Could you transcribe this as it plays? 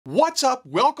What's up?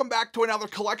 Welcome back to another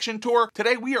collection tour.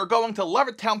 Today we are going to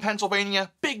Levittown,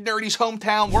 Pennsylvania, Big Nerdy's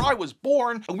hometown where I was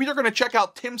born, and we are going to check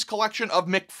out Tim's collection of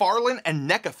McFarlane and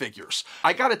NECA figures.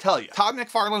 I gotta tell you, Todd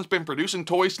McFarlane's been producing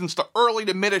toys since the early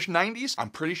to mid-ish 90s.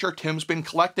 I'm pretty sure Tim's been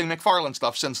collecting McFarlane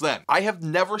stuff since then. I have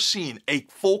never seen a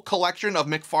full collection of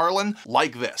McFarlane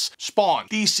like this. Spawn,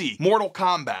 DC, Mortal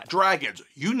Kombat, Dragons,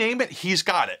 you name it, he's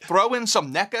got it. Throw in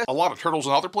some NECA, a lot of Turtles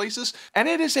in other places, and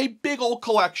it is a big old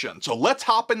collection. So let's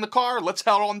hop in the car, let's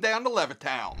head on down to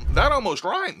Levittown. That almost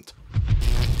rhymed.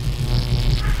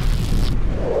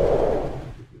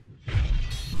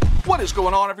 What is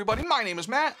going on, everybody? My name is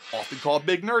Matt, often called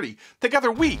Big Nerdy.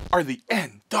 Together we are the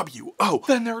NWO,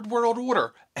 the Nerd World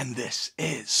Order, and this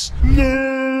is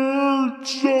Nerdzoic.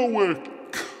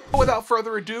 Without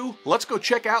further ado, let's go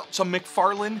check out some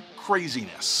McFarlane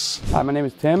craziness. Hi, my name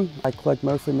is Tim. I collect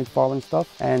mostly McFarlane stuff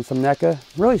and some NECA.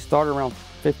 Really started around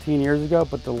 15 years ago,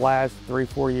 but the last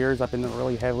 3-4 years I've been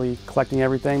really heavily collecting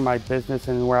everything. My business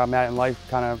and where I'm at in life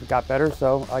kind of got better,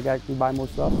 so I got to buy more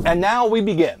stuff. And now we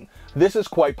begin. This is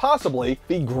quite possibly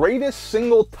the greatest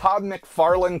single Todd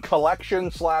McFarlane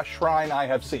collection / shrine I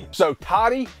have seen. So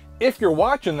Toddy, if you're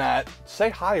watching that,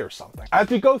 say hi or something. As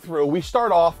we go through, we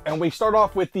start off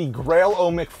with the Grail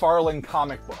O McFarlane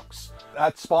comic books.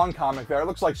 That Spawn comic there, it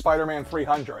looks like Spider-Man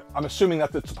 300. I'm assuming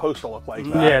that it's supposed to look like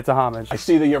that. Yeah, it's a homage. I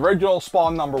see the original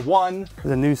Spawn #1.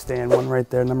 There's a newsstand one right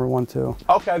there, #1 too.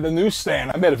 Okay, the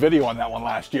newsstand. I made a video on that one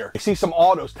last year. I see some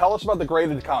autos. Tell us about the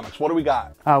graded comics. What do we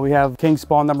got? We have King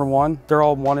Spawn #1. They're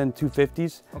all 1 in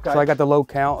 250s. Okay. So I got the low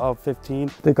count of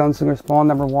 15. The Gunslinger Spawn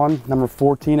 #1, number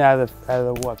 14 out of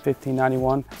what,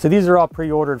 1591. So these are all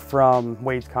pre-ordered from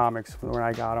Wade's Comics when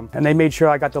I got them. And they made sure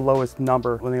I got the lowest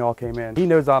number when they all came in. He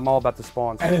knows I'm all about the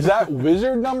Spawns. And is that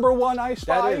Wizard #1 I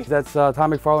spy? That is. That's Tom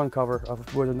McFarlane cover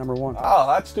of Wizard #1. Oh,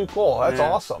 that's too cool. That's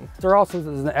awesome. There also is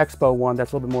an Expo one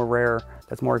that's a little bit more rare.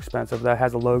 That's more expensive. That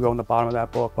has a logo on the bottom of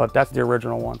that book, but that's the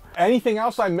original one. Anything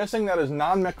else I'm missing that is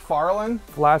non-McFarlane?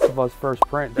 Last of Us first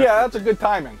print. That's a good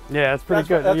timing. Yeah, that's pretty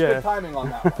good. That's good timing on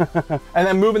that one. And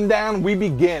then moving down, we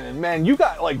begin. And man, you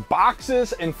got like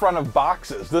boxes in front of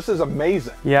boxes. This is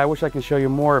amazing. Yeah, I wish I could show you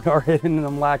more. Are hidden in the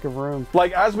lack of room.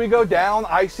 Like as we go down,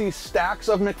 I see stacks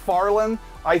of McFarlane.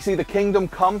 I see the Kingdom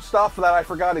Come stuff that I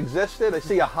forgot existed. I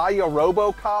see a Hiya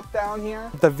RoboCop down here.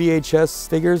 The VHS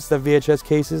figures, the VHS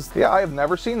cases. Yeah, I have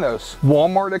never seen those.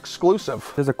 Walmart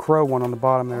exclusive. There's a Crow one on the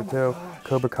bottom there too.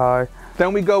 𝐃𝐈𝐒𝐄𝐒.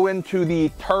 Then we go into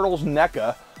the Turtles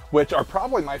NECA, which are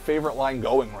probably my favorite line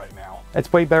going right now.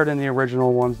 It's way better than the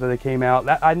original ones that they came out.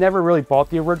 I never really bought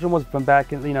the original ones from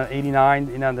back in, '89,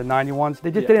 the '91s.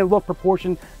 They just didn't look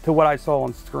proportioned to what I saw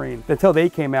on screen. Until they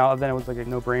came out, then it was like a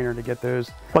no-brainer to get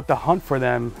those. But the hunt for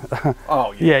them,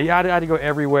 oh yeah, yeah, I had to go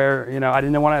everywhere. I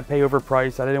didn't want to pay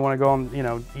overpriced. I didn't want to go on,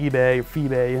 eBay or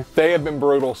Feebay. They have been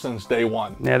brutal since day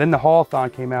one. Yeah, then the Haul-a-thon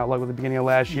came out like at the beginning of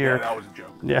last year. Yeah, that was a joke.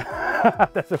 Yeah,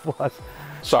 that's what it was.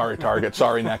 Sorry, Target.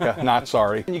 Sorry, NECA. Not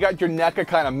sorry. You got your NECA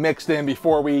kind of mixed in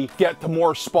before we get to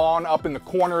more Spawn up in the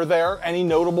corner there. Any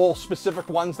notable specific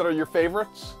ones that are your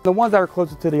favorites? The ones that are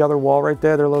closer to the other wall right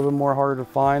there, they're a little bit more harder to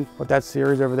find. But that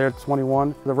series over there,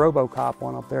 21. The RoboCop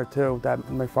one up there too, that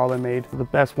McFarlane made. The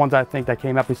best ones I think that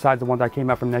came out besides the ones that came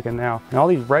out from NECA now. And all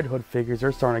these Red Hood figures,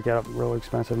 they're starting to get up really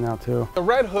expensive now too. The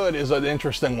Red Hood is an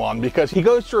interesting one because he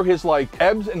goes through his like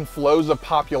ebbs and flows of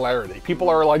popularity. People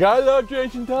are like, I love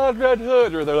Jason Todd Red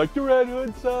Hood, or they're like, the Red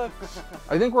Hood sucks.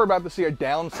 I think we're about to see a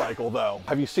down cycle though.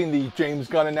 Have you seen the James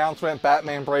Gunn announcement,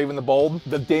 Batman Brave and the Bold?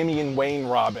 The Damian Wayne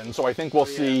Robin. So I think we'll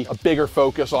see a bigger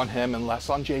focus on him and less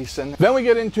on Jason. Then we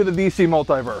get into the DC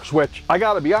Multiverse, which I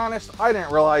gotta be honest, I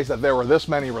didn't realize that there were this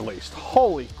many released.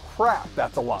 Holy crap,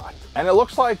 that's a lot. And it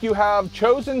looks like you have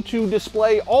chosen to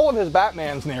display all of his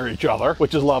Batmans near each other,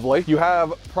 which is lovely. You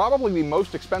have probably the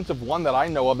most expensive one that I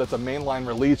know of that's a mainline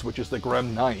release, which is the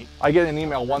Grim Knight. I get an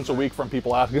email once a week from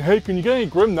people asking, hey, can you get any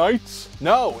Grim Knights?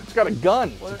 No, it's got a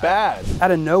gun. It's bad.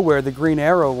 Out of nowhere, the Green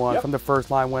Arrow one from the first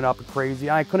line went up crazy.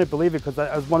 I couldn't believe it because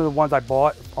that was one of the ones I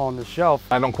bought on the shelf.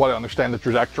 I don't quite understand the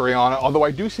trajectory on it, although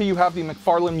I do see you have the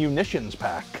McFarlane Munitions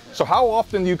pack. So how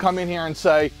often do you come in here and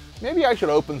say, maybe I should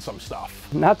open some stuff?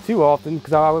 Not too often,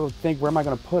 because I would think, where am I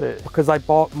going to put it? Because I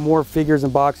bought more figures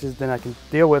and boxes than I can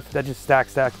deal with. That just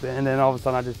stacks, and then all of a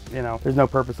sudden I just, there's no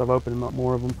purpose of opening up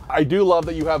more of them. I do love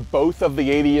that you have both of the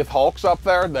 80th Hulks up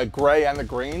there, the gray and the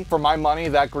green. For my money,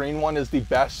 that green one is the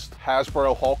best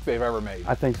Hasbro Hulk they've ever made.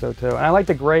 I think so too. And I like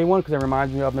the gray one because it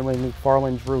reminds me of when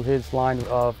McFarlane drew his line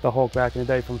of the Hulk back in the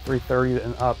day from 330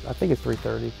 and up. I think it's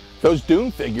 330. Those Doom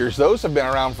figures, those have been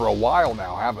around for a while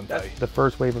now, haven't they? The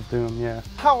first wave of Doom, yeah.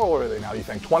 How old are they now, do you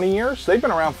think? 20 years? They've been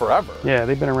around forever. Yeah,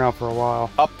 they've been around for a while.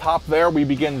 Up top there, we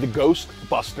begin the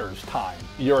Ghostbusters time.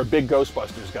 You're a big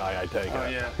Ghostbusters guy, I take it. Oh,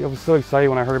 yeah. I was so excited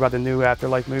when I heard about the new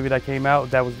Afterlife movie that came out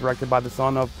that was directed by the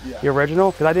son of the original,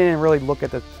 because I didn't really look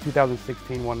at the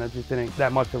 2016 one. I just didn't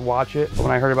that much to watch it. But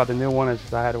when I heard about the new one, it's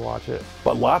just I had to watch it.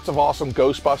 But lots of awesome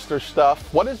Ghostbusters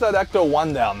stuff. What is that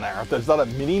Ecto-1 down there? Is that a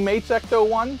Mini-Mates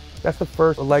Ecto-1? That's the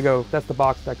first Lego. That's the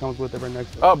box that comes with it right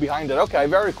next to it. Oh, behind it. Okay,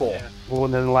 very cool. Yeah. Well,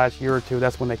 and then the last year or two,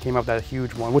 that's when they came up with that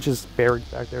huge one, which is buried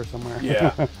back there somewhere.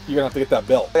 Yeah, you're gonna have to get that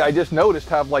built. I just noticed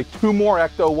have like 2 more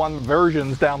Ecto-1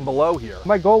 versions down below here.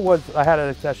 My goal was I had an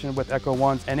obsession with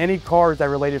Ecto-1s and any cars that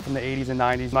related from the 80s and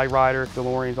 90s, Knight Rider,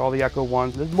 DeLoreans, all the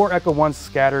Ecto-1s. There's more Ecto-1s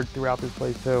scattered throughout this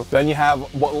place too. Then you have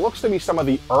what looks to be some of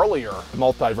the earlier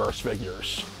multiverse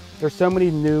figures. There's so many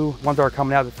new ones that are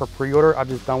coming out for pre-order. I'm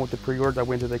just done with the pre-orders. I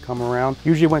wait until they come around.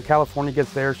 Usually when California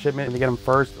gets their shipment and they get them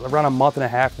first, around a month and a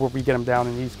half where we get them down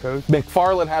in the East Coast.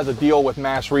 McFarlane has a deal with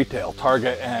mass retail,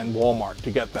 Target and Walmart, to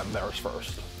get them theirs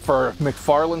first. For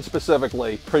McFarlane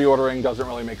specifically, pre-ordering doesn't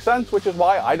really make sense, which is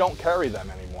why I don't carry them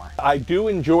anymore. I do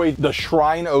enjoy the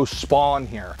Shrine O Spawn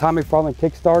here. Tom McFarlane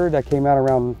Kickstarter that came out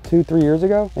around 2-3 years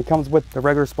ago. It comes with the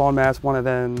regular Spawn mask one and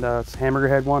then the hamburger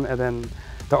head one and then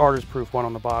the artist proof one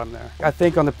on the bottom there. I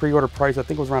think on the pre-order price, I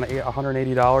think it was around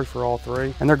 $180 for all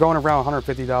 3. And they're going around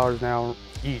 $150 now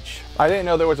each. I didn't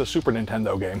know there was a Super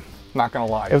Nintendo game. Not gonna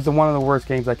lie. It was one of the worst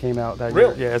games that came out that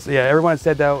year. Really? Yeah, everyone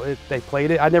said that they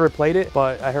played it. I never played it,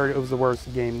 but I heard it was the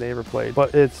worst game they ever played.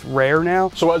 But it's rare now.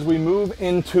 So as we move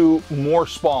into more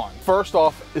Spawn, first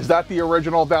off, is that the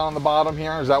original down on the bottom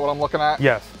here? Is that what I'm looking at?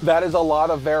 Yes. That is a lot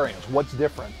of variants. What's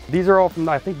different? These are all from,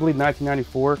 I believe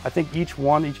 1994. I think each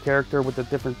character with the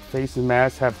different face and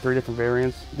mask have 3 different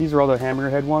variants. These are all the hamburger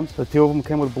head ones. The 2 of them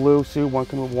came with blue suit, 1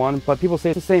 came with 1. But people say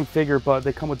it's the same figure, but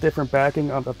they come with different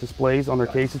backing of displays on their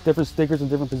cases, different stickers and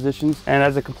different positions. And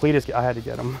as a completist, I had to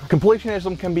get them.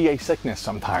 Completionism can be a sickness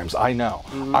sometimes, I know.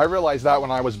 I realized that when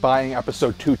I was buying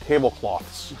episode 2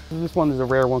 tablecloths. This one is a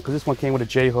rare one because this one came with a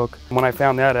J-hook. When I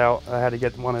found that out, I had to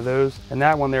get one of those. And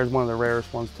that one there is one of the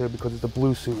rarest ones too because it's the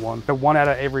blue suit one. 1 out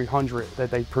of every 100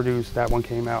 that they produced, that one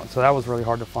came out. So that was really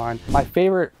hard to find. My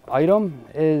favorite item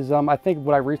is, I think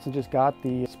what I recently just got,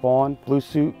 the Spawn blue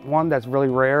suit one that's really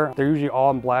rare. They're usually all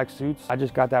in black suits. I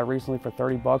just got that recently for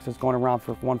 30 bucks. It's going around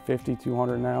for 150,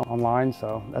 200 now online.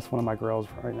 So that's one of my grails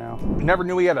right now. Never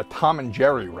knew he had a Tom and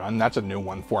Jerry run. That's a new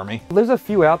one for me. There's a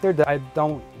few out there that I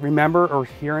don't remember or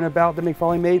hearing about that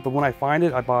McFarlane made, but when I find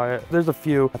it, I buy it. There's a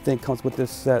few I think comes with this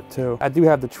set too. I do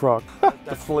have the truck.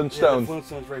 The Flintstones. Yeah,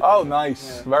 the Flintstones right oh, there.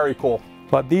 nice. Yeah. Very cool.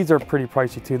 But these are pretty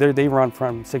pricey too. They run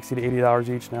from $60 to $80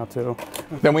 each now too.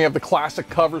 Then we have the classic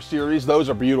cover series. Those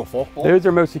are beautiful. Those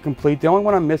are mostly complete. The only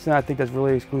one I'm missing, I think that's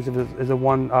really exclusive, is the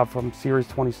one from series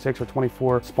 26 or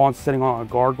 24. Spawn sitting on a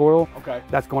gargoyle. Okay.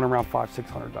 That's going around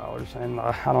 $500–600, and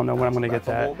I don't know when I'm going to get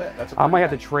that. That's I might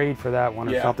have to trade for that one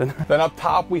or something. Then up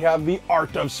top we have the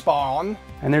Art of Spawn.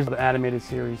 And there's the animated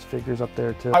series figures up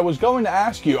there too. I was going to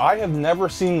ask you, I have never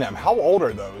seen them. How old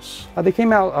are those? They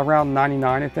came out around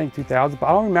 99, I think, 2000, but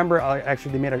I don't remember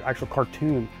actually they made an actual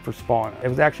cartoon for Spawn. It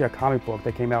was actually a comic book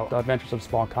that came out, the Adventures of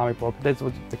Spawn comic book. That's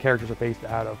what the characters are based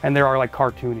out of. And they are like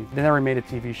cartoony. They never made a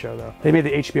TV show though. They made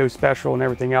the HBO special and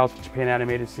everything else, Japan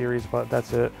animated series, but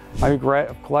that's it. My regret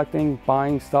of collecting,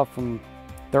 buying stuff from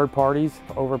third parties,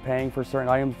 overpaying for certain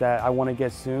items that I want to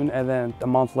get soon, and then a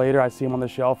month later I see them on the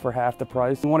shelf for half the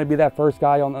price. You want to be that first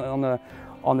guy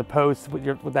on the post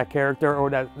with that character or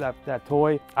that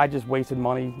toy. I just wasted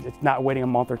money. It's not waiting a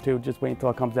month or two, just waiting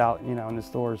until it comes out, you know, in the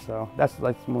stores. So that's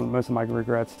most of my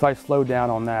regrets. So I slowed down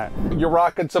on that. You're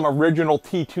rocking some original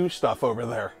T2 stuff over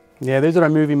there. Yeah, those are the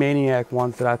Movie Maniac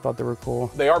ones that I thought they were cool.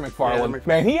 They are McFarlane. Yeah,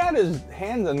 man, he had his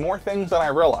hands in more things than I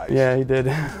realized. Yeah, he did.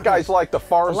 Guys like the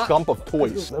Forrest Gump of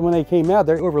toys. When they came out,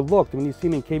 they're overlooked. When you see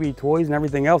them in KB Toys and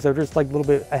everything else, they're just like a little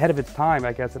bit ahead of its time,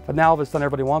 I guess. But now all of a sudden,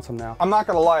 everybody wants them now. I'm not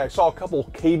gonna lie, I saw a couple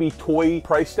KB Toy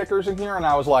price stickers in here, and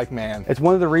I was like, man. It's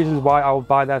one of the reasons why I would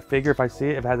buy that figure if I see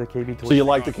it, if it has a KB Toy. So you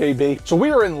like the KB? So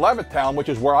we are in Levittown, which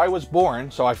is where I was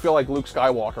born, so I feel like Luke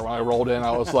Skywalker when I rolled in.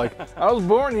 I was like, I was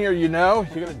born here, you know?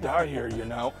 You're gonna die here, you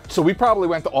know? So we probably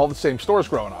went to all the same stores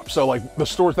growing up. So like the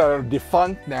stores that are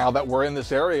defunct now that were in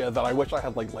this area that I wish I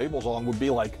had like labels on would be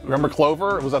like, remember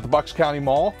Clover? It was at the Bucks County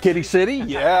Mall. Kitty City?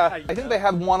 Yeah. I think they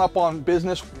had one up on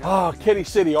Business. Oh, Kitty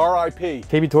City, R.I.P.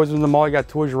 KB Toys was in the mall, you got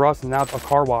Toys R Us, and now it's a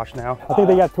car wash now. I think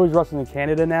they got Toys R Us in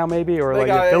Canada now maybe, or like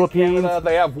the Philippines. Canada,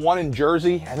 they have one in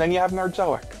Jersey, and then you have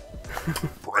Nerdzoic.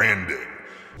 Branding.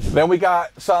 Then we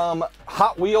got some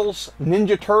Hot Wheels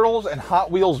Ninja Turtles and Hot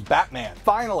Wheels Batman.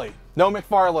 Finally, No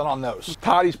McFarlane on those.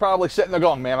 Toddy's probably sitting there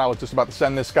going, man, I was just about to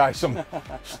send this guy some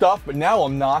stuff, but now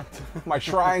I'm not. My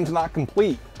shrine's not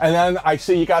complete. And then I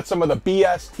see you got some of the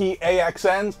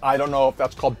BSTAXNs. I don't know if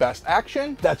that's called Best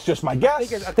Action. That's just my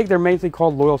guess. I think they're mainly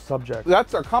called Loyal Subject.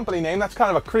 That's their company name. That's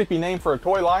kind of a creepy name for a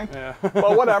toy line. Yeah.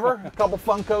 But whatever, a couple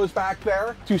Funkos back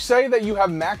there. To say that you have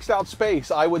maxed out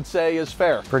space, I would say is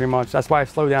fair. Pretty much. That's why I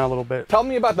slowed down a little bit. Tell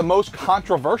me about the most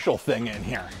controversial thing in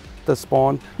here. The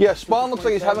Spawn. Yeah, Spawn looks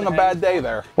like he's having a bad day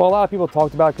there. Well, a lot of people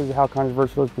talked about it because of how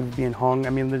controversial it is being hung.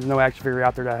 I mean, there's no action figure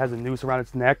out there that has a noose around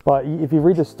its neck. But if you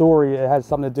read the story, it has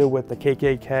something to do with the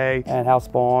KKK and how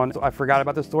Spawn. So I forgot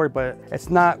about the story, but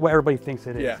it's not what everybody thinks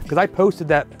it is. Yeah. Because I posted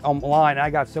that online and I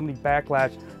got so many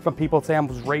backlash from people saying I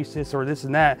was racist or this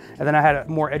and that. And then I had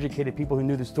more educated people who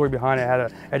knew the story behind it, how to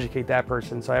educate that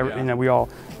person. So, you know,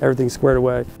 everything's squared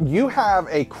away. You have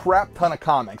a crap ton of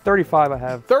comics. 35 I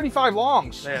have. 35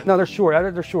 longs. Yeah. No, they're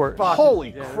short. They're short.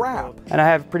 Holy crap. And I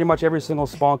have pretty much every single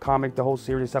Spawn comic, the whole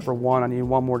series, except for one. I need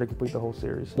one more to complete the whole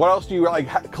series. What else do you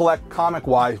like collect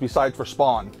comic-wise besides for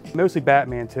Spawn? Mostly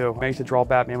Batman too. I used to draw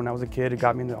Batman when I was a kid. It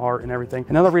got me into art and everything.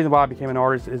 Another reason why I became an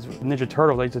artist is Ninja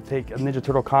Turtles. I used to take Ninja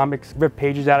Turtle comics, rip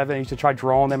pages out of it. I used to try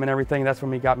drawing them and everything. That's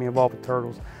when got me involved with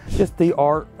Turtles. Just the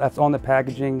art that's on the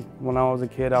packaging. When I was a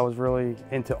kid, I was really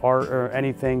into art or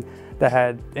anything that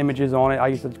had images on it. I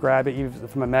used to grab it either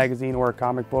from a magazine or a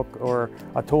comic book or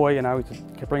a toy, and I used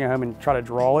to bring it home and try to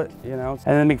draw it, you know.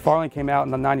 And then McFarlane came out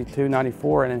in the 92,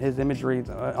 94, and his imagery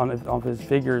on his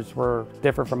figures were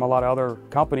different from a lot of other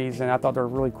companies, and I thought they were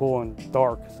really cool and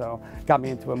dark, so it got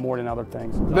me into it more than other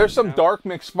things. There's some dark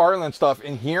McFarlane stuff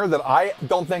in here that I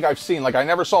don't think I've seen. Like, I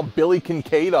never saw Billy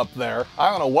Kincaid up there. I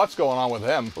don't know what's going on with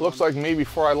him. It looks like me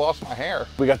before I lost my hair.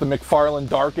 We got the McFarlane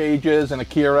Dark Ages and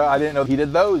Akira. I didn't know he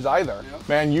did those either. Yep.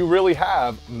 Man, you really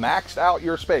have maxed out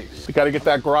your space. You got to get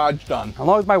that garage done. As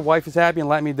long as my wife is happy and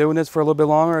let me doing this for a little bit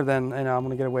longer, then you know, I'm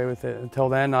gonna get away with it. Until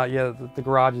then, yeah, the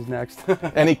garage is next.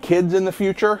 Any kids in the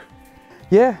future?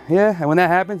 Yeah, and when that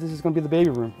happens, this is gonna be the baby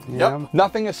room. You know?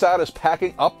 Nothing as sad as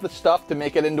packing up the stuff to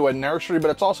make it into a nursery,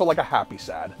 but it's also like a happy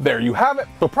sad. There you have it.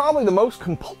 So probably the most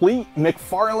complete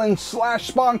McFarlane /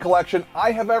 Spawn collection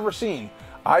I have ever seen.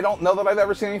 I don't know that I've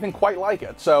ever seen anything quite like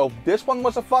it. So this one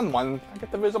was a fun one. I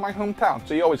get to visit my hometown,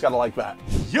 so you always gotta like that.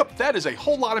 Yep, that is a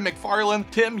whole lot of McFarlane.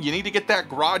 Tim, you need to get that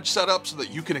garage set up so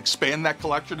that you can expand that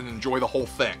collection and enjoy the whole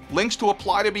thing. Links to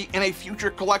apply to be in a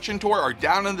future collection tour are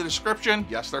down in the description.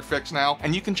 Yes, they're fixed now.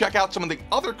 And you can check out some of the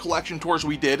other collection tours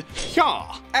we did.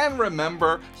 Yeah. And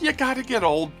remember, you gotta get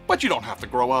old, but you don't have to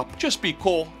grow up. Just be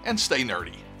cool and stay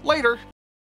nerdy. Later.